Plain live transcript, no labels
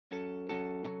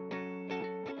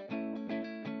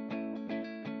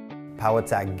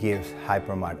PowaTag gives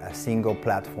Hypermart a single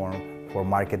platform for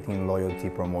marketing,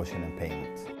 loyalty, promotion, and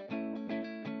payments.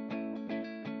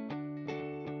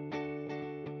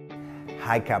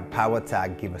 HiCap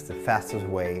PowaTag gives us the fastest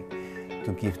way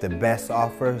to give the best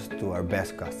offers to our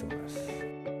best customers.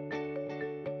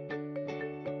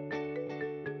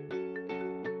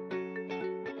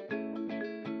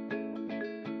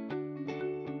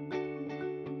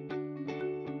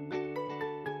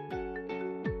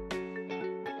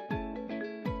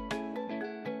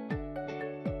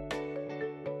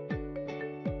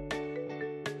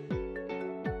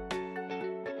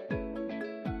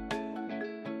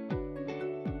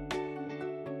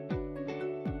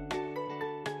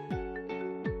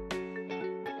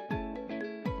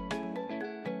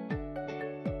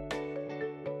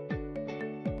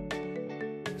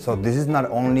 So this is not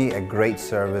only a great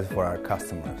service for our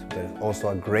customers, but it's also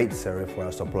a great service for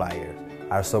our suppliers.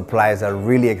 Our suppliers are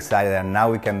really excited, and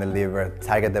now we can deliver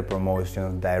targeted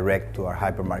promotions direct to our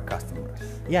Hypermart customers.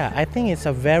 Yeah, I think it's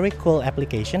a very cool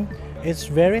application. It's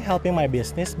very helping my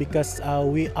business because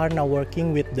we are now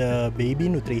working with the baby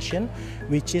nutrition,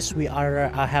 which is we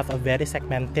have a very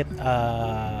segmented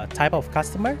type of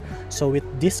customer. So with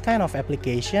this kind of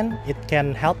application, it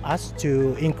can help us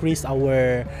to increase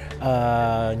our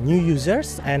new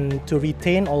users and to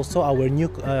retain also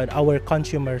our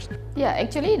consumers. Yeah,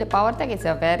 actually the PowaTag is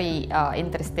a very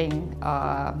interesting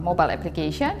mobile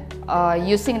application.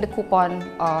 Using the coupon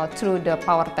through the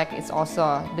PowaTag is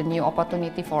also the new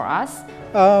opportunity for us.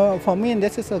 For me,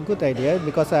 this is a good idea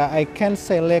because I can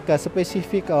select a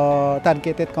specific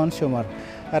targeted consumer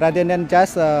rather than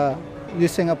just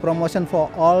using a promotion for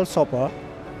all shopper.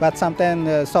 But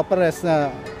sometimes shopper has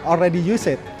already used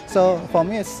it, so for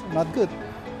me it's not good.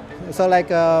 So like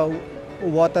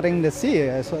watering the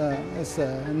sea is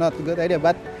not a good idea.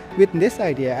 But with this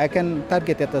idea, I can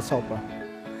target the shopper.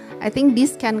 I think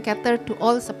this can cater to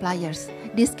all suppliers.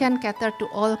 This can cater to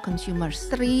all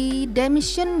consumers.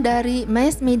 Redemption dari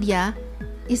mass media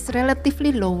is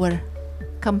relatively lower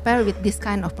compared with this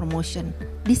kind of promotion.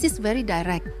 This is very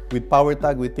direct. With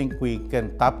PowaTag, we think we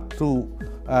can tap to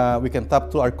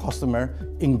our customer,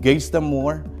 engage them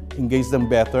more, engage them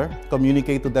better,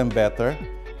 communicate to them better,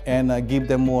 and give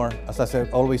them more, as I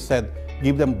always said,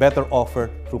 give them better offer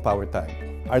through PowaTag.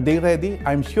 Are they ready?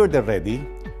 I'm sure they're ready.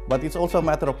 But it's also a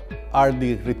matter of, are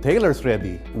the retailers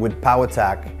ready? With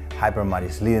PowaTag, Hypermart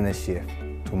is leading the shift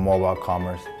to mobile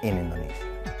commerce in Indonesia.